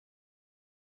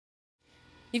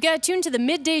You've got to tune to the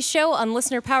midday show on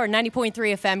listener powered 90.3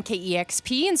 FM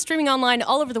KEXP and streaming online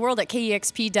all over the world at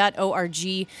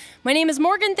KEXP.org. My name is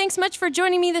Morgan. Thanks much for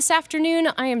joining me this afternoon.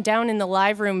 I am down in the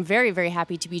live room, very, very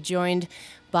happy to be joined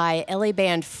by LA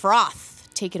band Froth.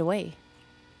 Take it away.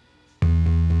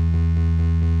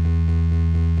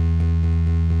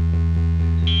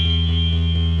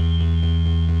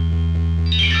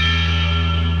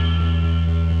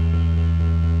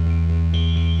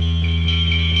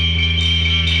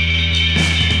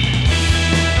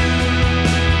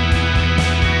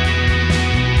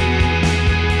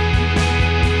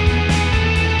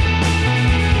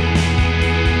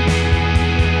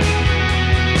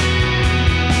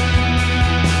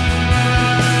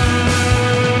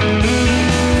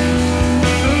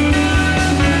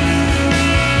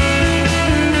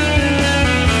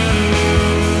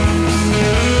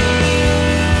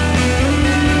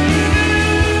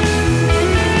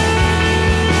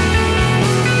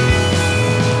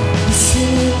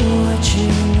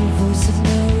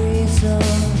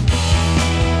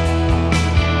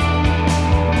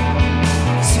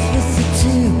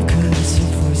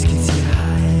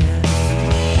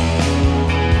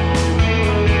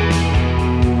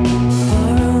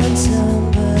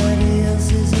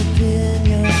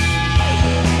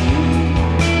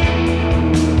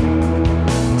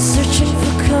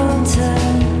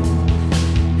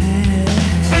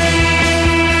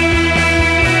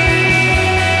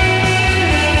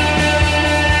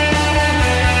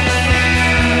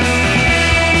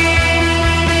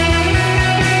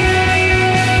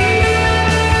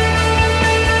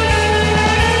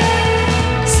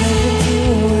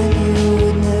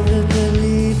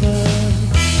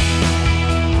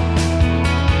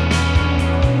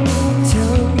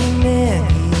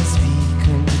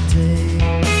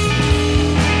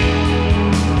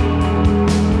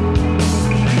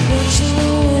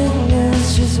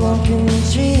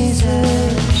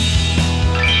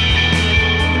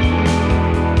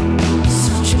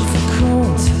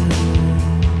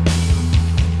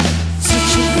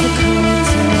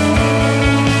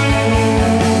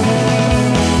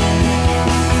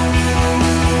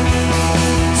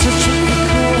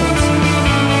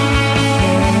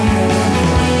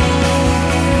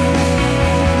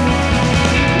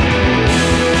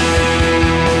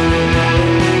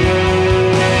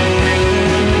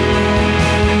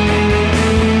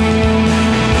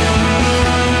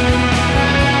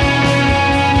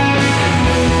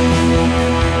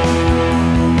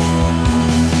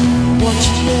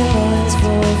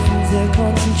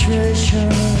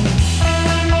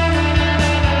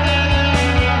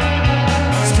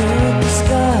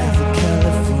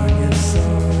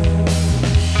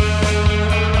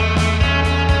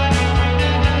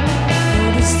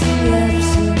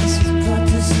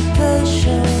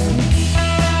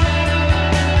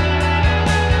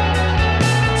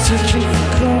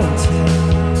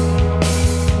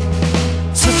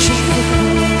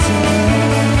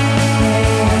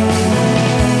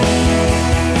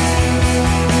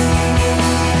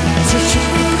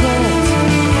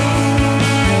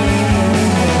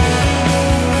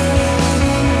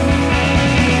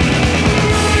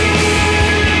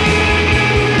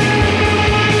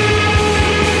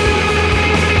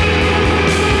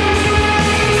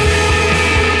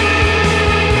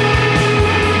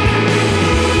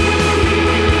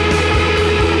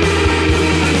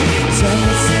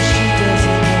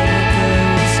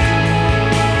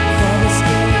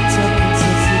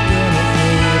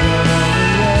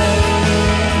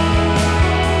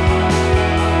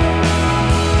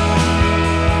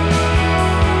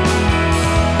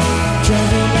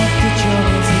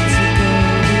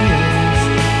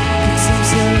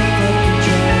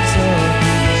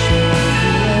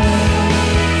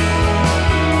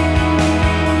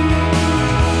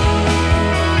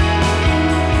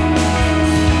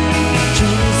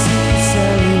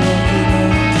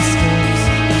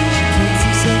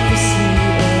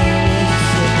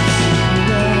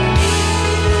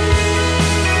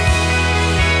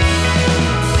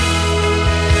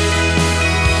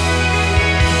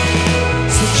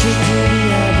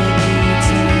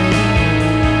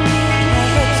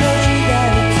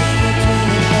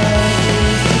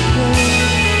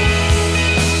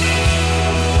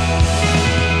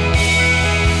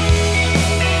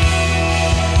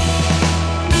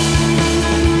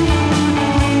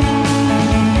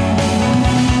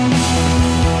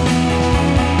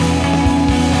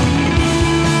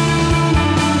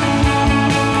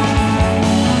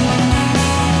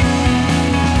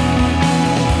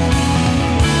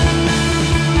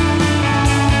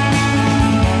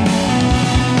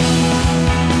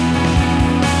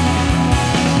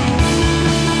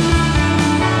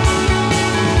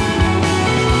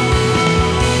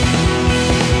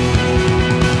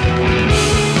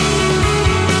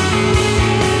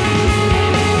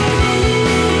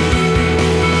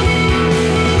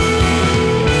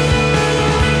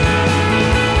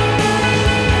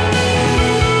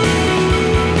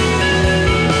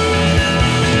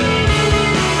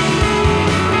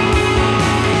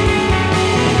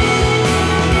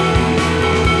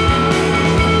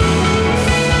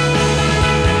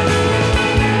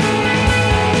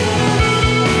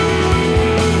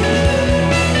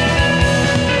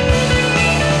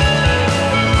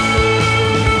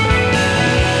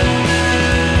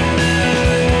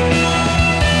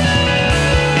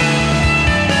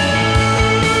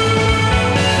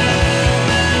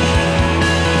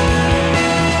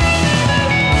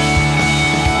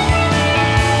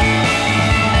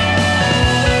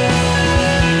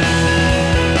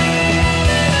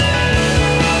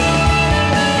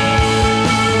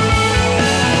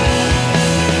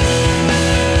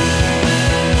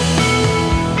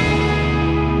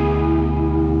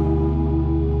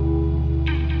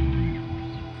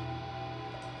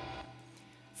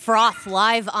 Froth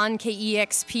live on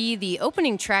KEXP, the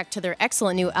opening track to their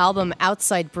excellent new album,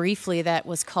 Outside Briefly, that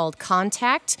was called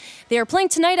Contact. They are playing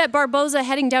tonight at Barboza,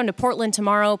 heading down to Portland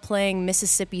tomorrow, playing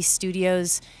Mississippi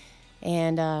Studios.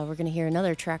 And we're going to hear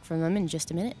another track from them in just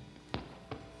a minute.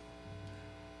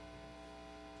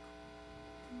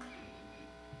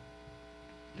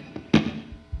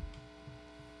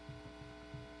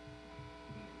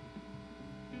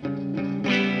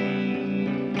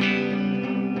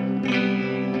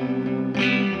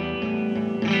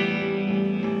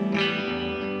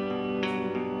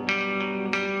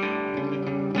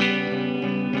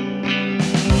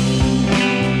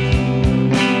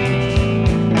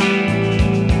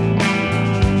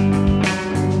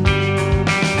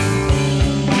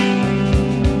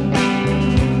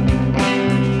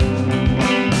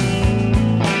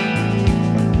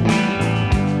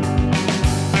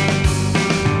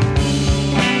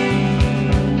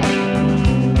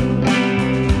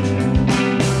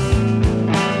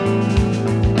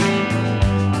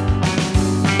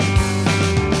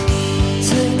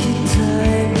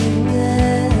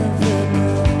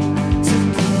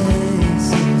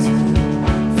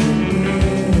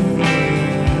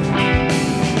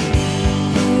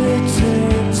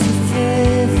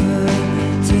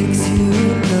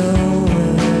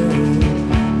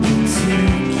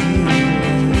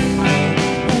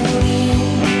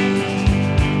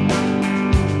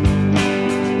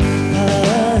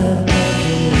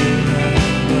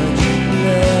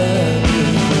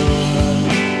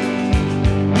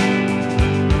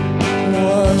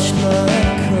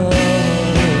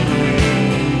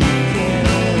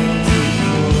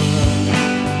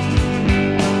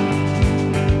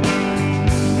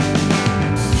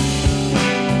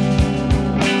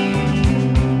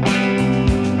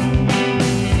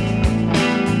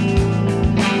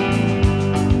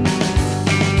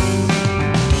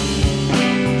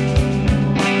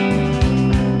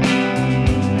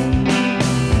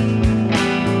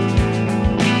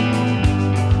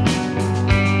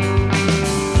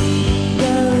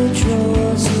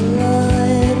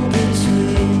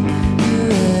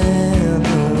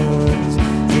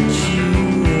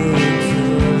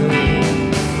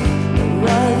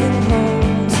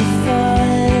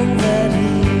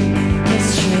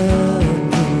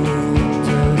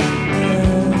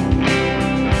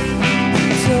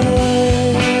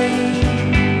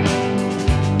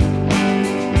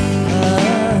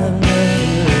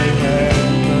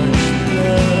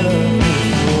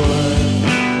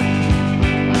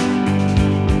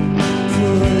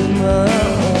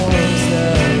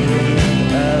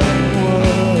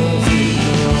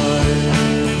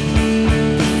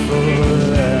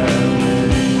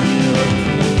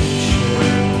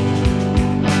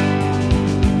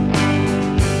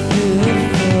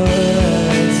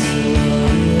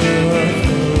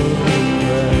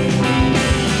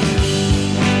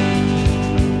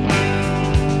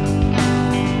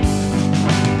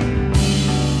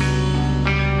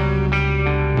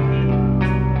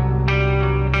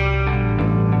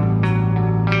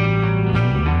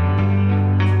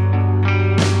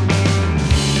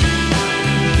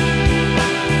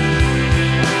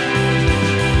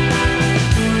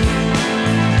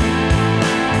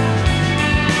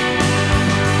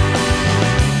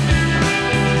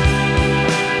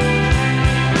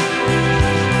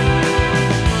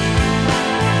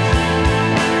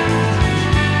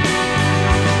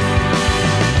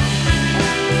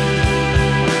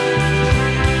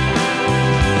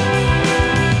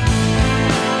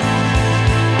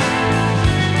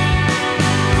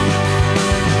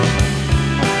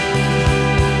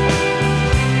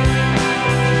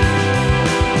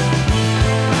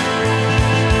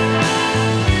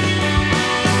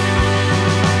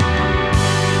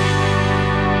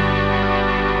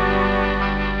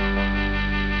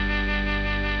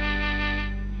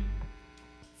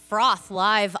 Froth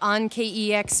live on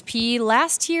KEXP.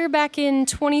 Last year, back in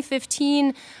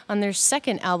 2015, on their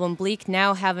second album, Bleak,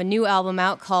 now have a new album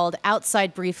out called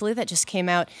Outside Briefly that just came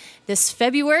out this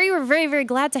February. We're very, very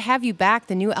glad to have you back.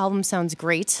 The new album sounds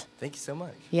great. Thank you so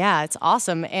much. Yeah, it's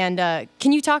awesome. And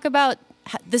can you talk about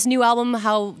this new album,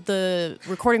 how the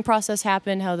recording process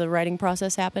happened, how the writing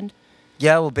process happened?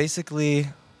 Yeah, well, basically,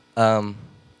 it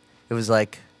was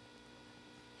like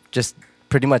just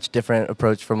pretty much different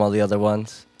approach from all the other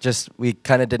ones. Just we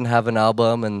kind of didn't have an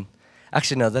album, and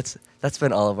actually no, that's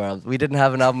been all of our albums. We didn't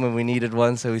have an album and we needed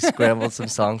one, so we scrambled some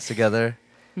songs together.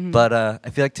 Mm-hmm. But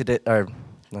I feel like today, or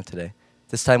not today,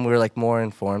 this time we were like more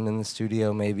informed in the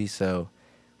studio maybe, so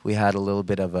we had a little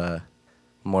bit of a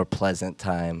more pleasant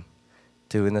time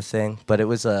doing the thing. But it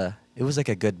was like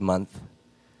a good month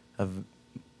of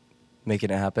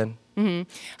making it happen.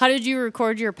 How did you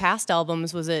record your past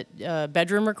albums? Was it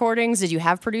bedroom recordings? Did you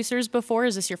have producers before?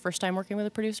 Is this your first time working with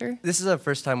a producer? This is our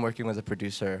first time working with a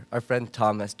producer. Our friend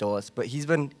Thomas Dolis, but he's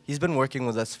been working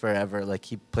with us forever. Like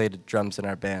he played drums in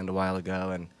our band a while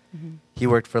ago, and he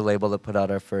worked for a label that put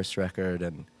out our first record,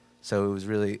 and so it was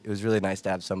really nice to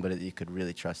have somebody that you could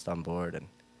really trust on board. And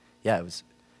yeah,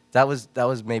 that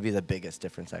was maybe the biggest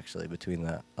difference actually between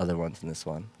the other ones and this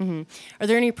one. Are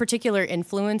there any particular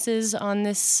influences on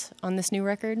this new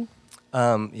record?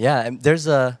 Yeah, and there's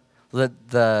the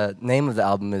name of the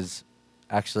album is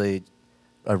actually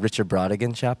a Richard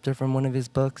Brodigan chapter from one of his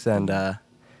books, and I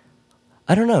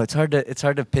don't know. It's hard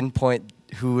to pinpoint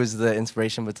who was the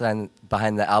inspiration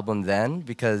behind the album then,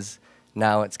 because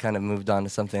now it's kind of moved on to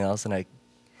something else, and I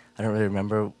don't really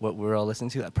remember what we were all listening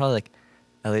to. Probably like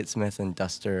Elliott Smith and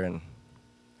Duster and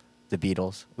the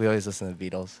Beatles. We always listen to the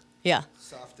Beatles. Yeah.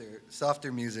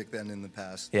 Softer music than in the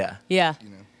past. Yeah. Yeah. You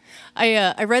know.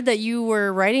 I read that you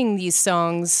were writing these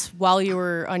songs while you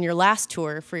were on your last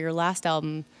tour for your last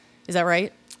album. Is that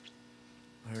right?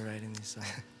 We're writing these songs.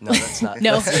 No, that's not.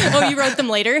 No. Oh, you wrote them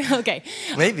later? Okay.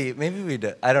 Maybe we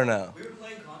did. I don't know. We were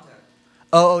playing Contact.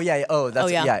 Oh yeah. Oh,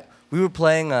 that's yeah. yeah. We were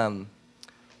playing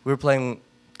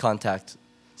Contact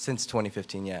since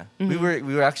 2015. Yeah. We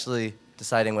were actually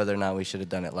deciding whether or not we should have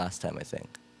done it last time, I think.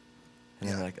 And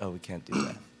then we're like, oh, we can't do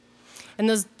that. And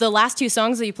the last two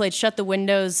songs that you played, Shut the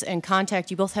Windows and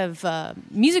Contact, you both have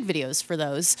music videos for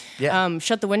those. Yeah.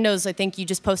 Shut the Windows, I think you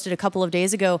just posted a couple of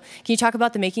days ago. Can you talk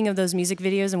about the making of those music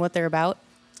videos and what they're about?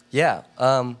 Yeah.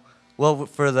 Well,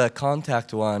 for the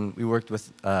Contact one, we worked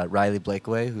with Riley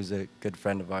Blakeway, who's a good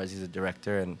friend of ours. He's a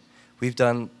director, and we've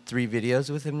done 3 videos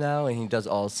with him now, and he does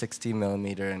all 16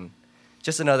 millimeter, and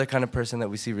just another kind of person that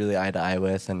we see really eye to eye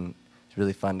with, and it's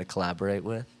really fun to collaborate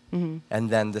with. And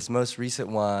then this most recent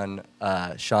one,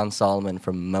 Sean Solomon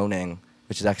from Moaning,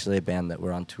 which is actually a band that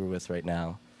we're on tour with right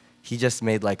now. He just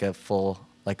made like a full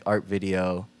like art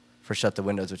video for Shut the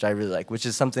Windows, which I really like, which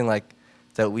is something like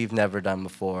that we've never done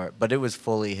before, but it was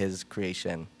fully his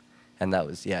creation. And that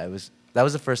was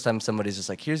the first time somebody's just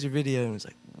like, here's your video, and it was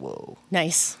like, whoa.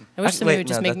 Nice. I wish somebody would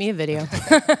just make me a video.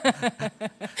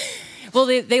 Well,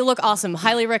 they look awesome.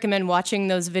 Highly recommend watching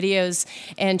those videos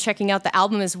and checking out the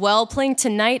album as well. Playing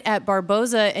tonight at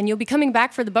Barboza, and you'll be coming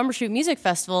back for the Bumbershoot Music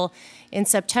Festival in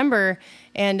September.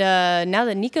 And now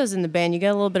that Nico's in the band, you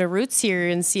got a little bit of roots here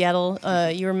in Seattle.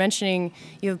 You were mentioning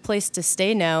you have a place to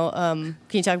stay now. Can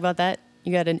you talk about that?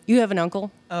 You have an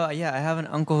uncle? Oh, yeah, I have an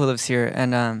uncle who lives here,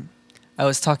 and I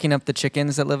was talking up the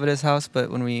chickens that live at his house, but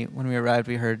when we arrived,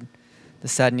 we heard the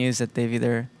sad news that they've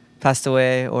either passed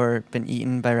away or been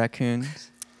eaten by raccoons.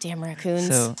 Damn raccoons.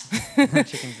 So, no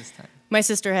chickens this time. My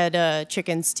sister had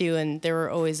chickens too, and there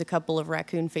were always a couple of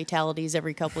raccoon fatalities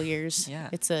every couple years. Yeah.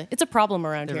 It's a problem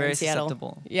around They're here in Seattle. very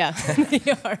susceptible. Yeah,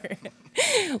 they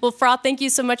are. Well, Froth, thank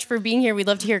you so much for being here. We'd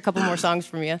love to hear a couple more songs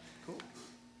from you.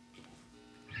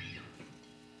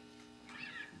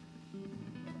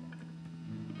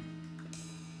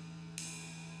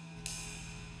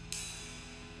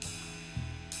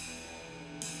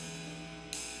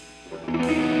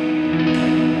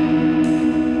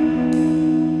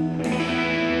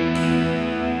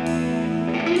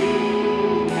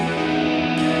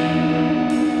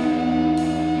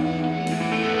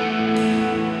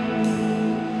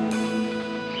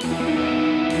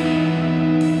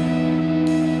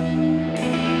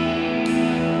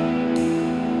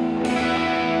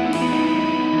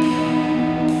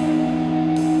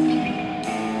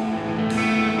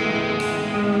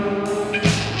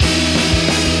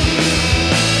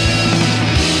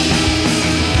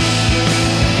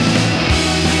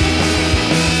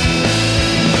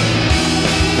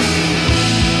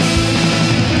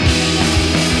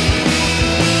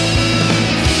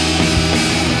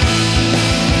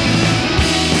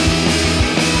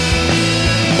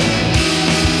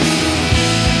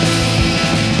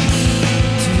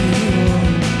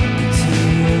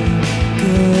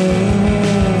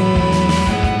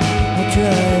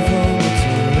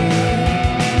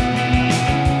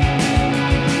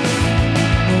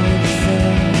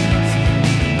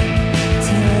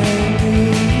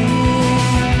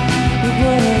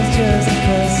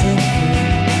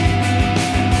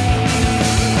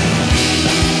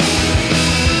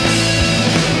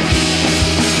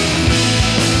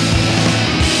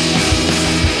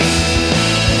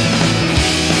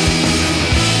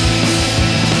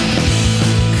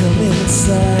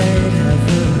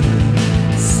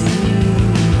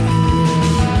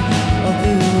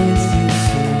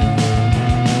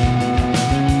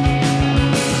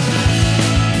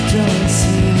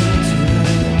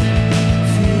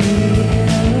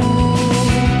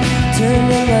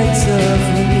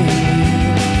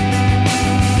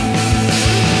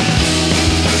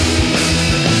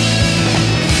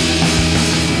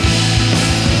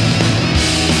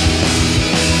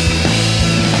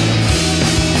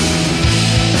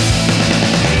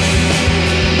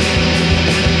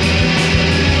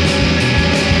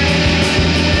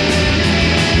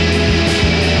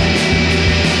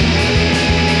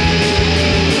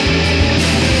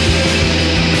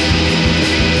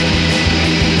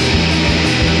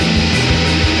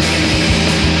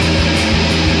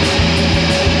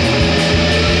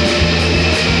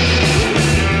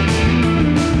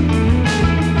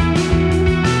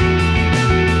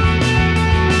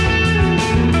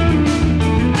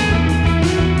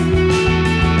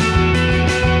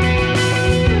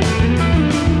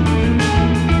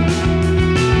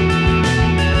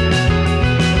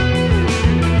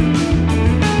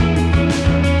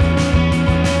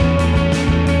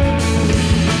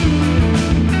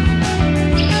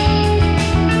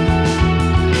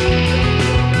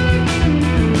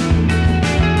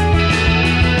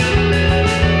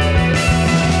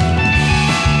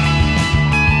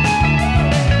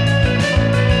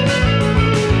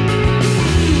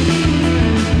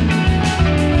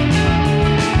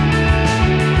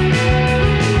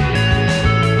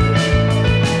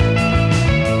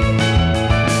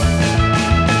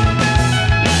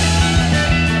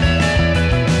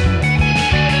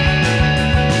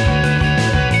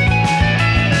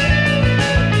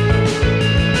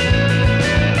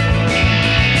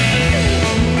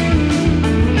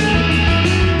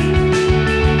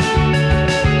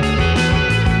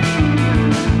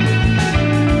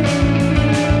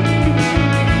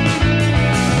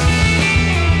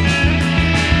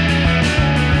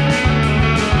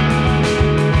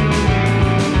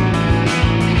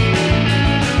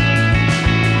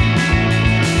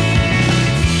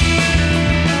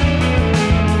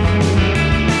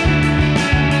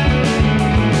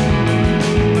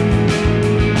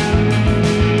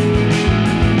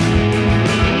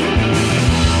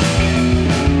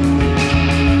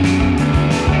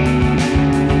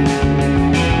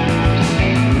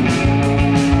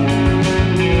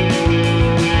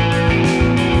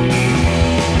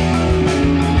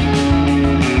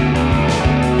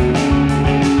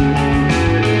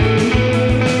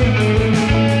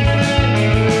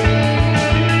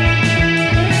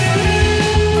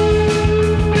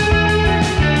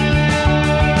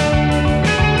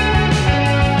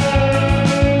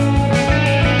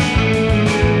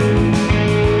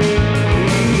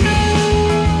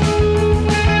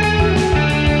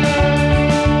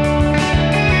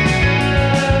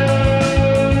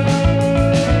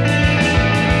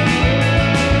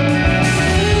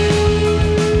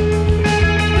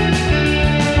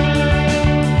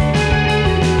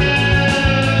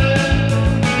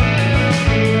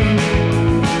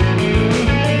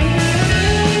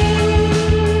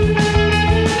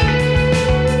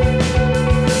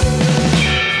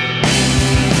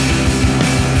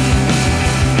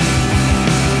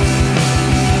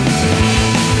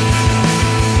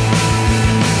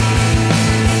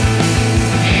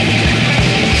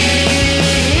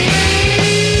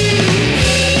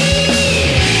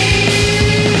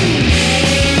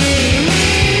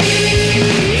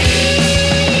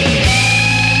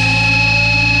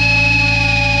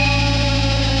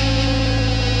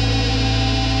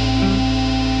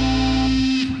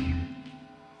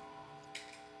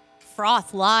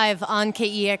 Froth live on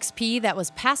KEXP. That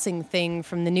was Passing Thing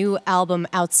from the new album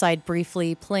Outside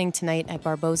Briefly, playing tonight at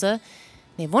Barboza.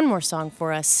 They have one more song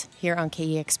for us here on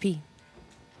KEXP.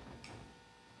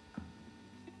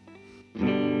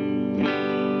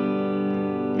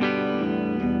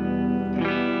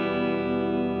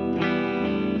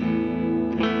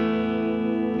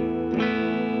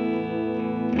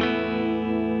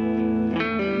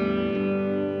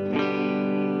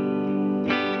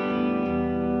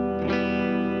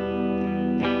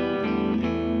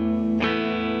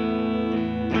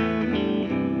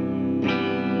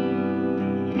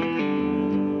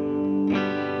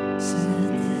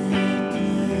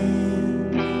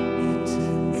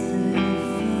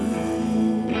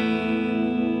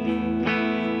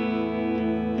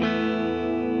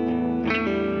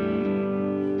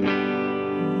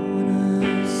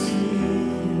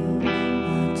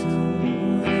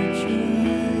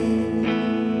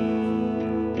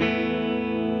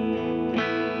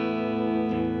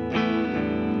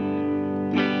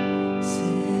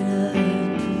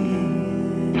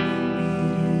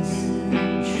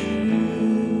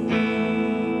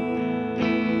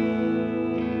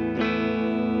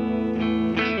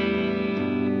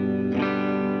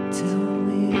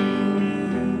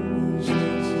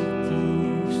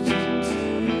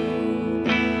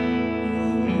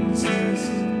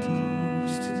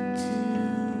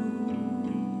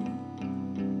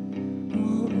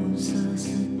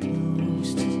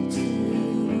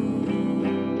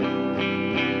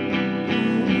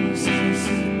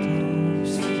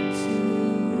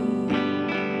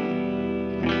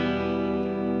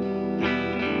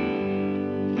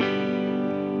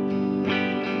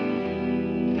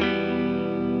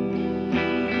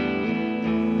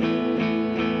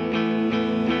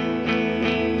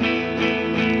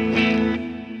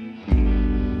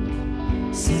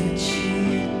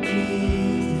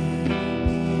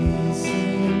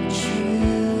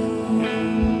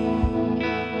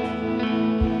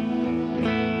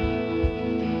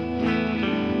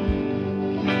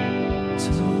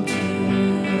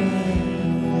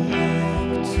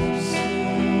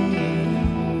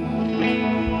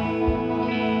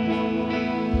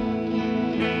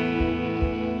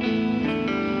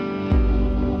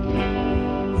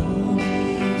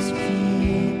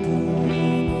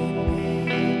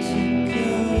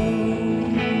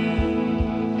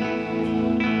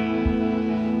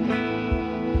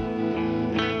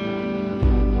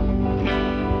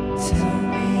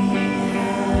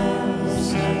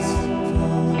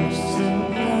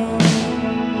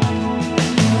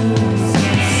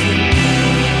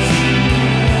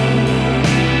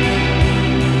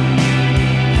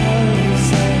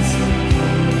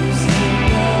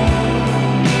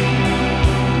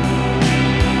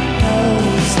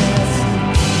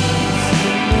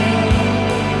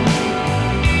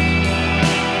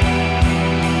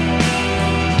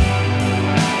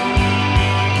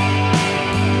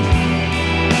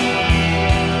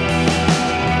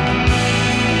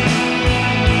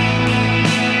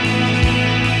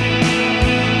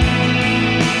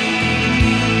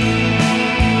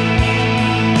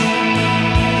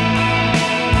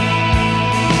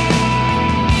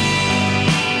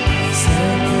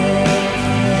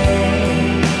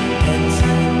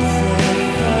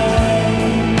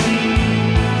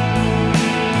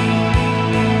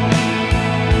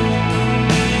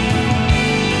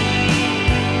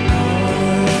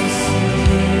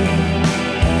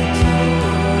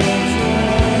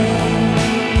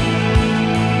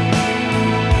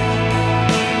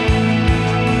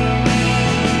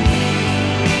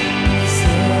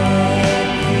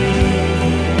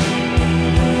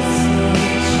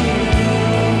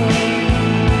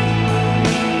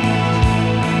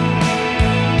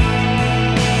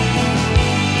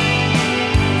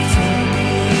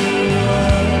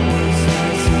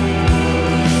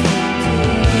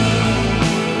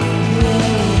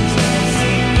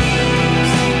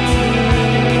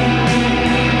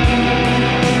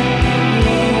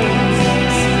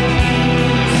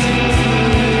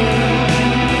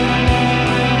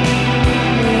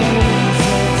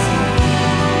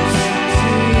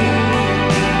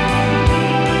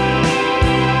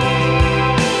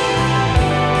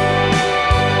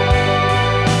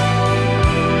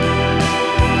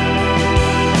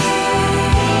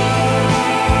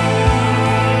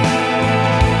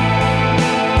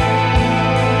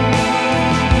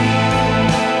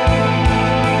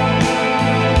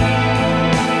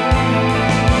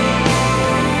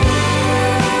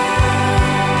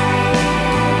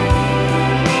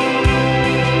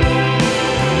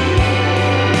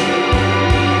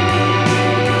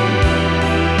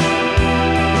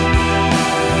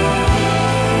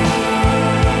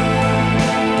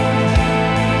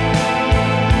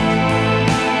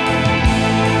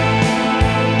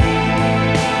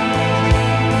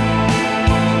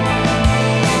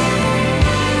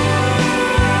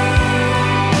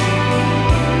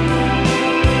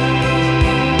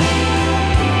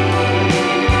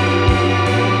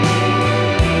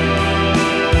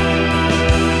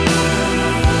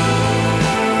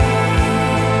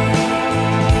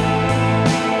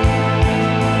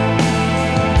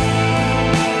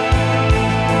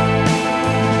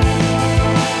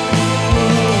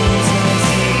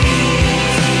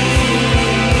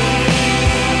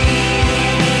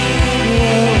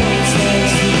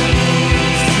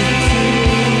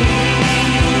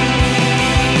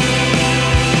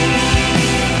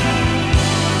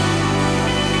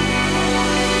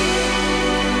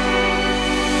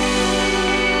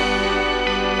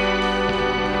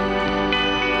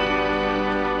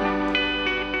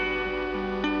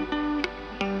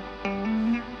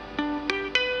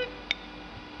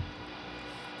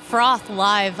 Froth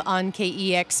live on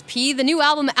KEXP. The new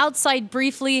album, Outside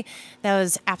Briefly, that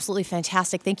was absolutely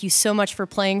fantastic. Thank you so much for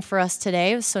playing for us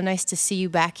today. It was so nice to see you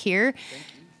back here. Thank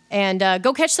you. And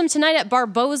go catch them tonight at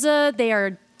Barboza. They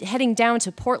are heading down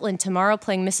to Portland tomorrow,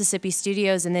 playing Mississippi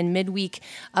Studios, and then midweek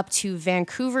up to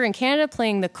Vancouver in Canada,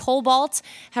 playing the Cobalt.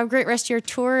 Have a great rest of your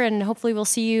tour, and hopefully we'll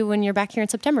see you when you're back here in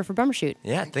September for Bumbershoot.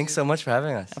 Yeah, thanks so much for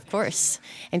having us. Of course.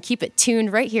 And keep it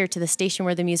tuned right here to the station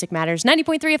where the music matters.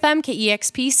 90.3 FM,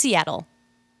 KEXP, Seattle.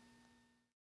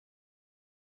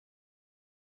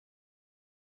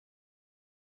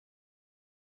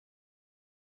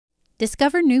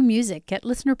 Discover new music at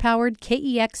listener-powered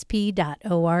KEXP.org.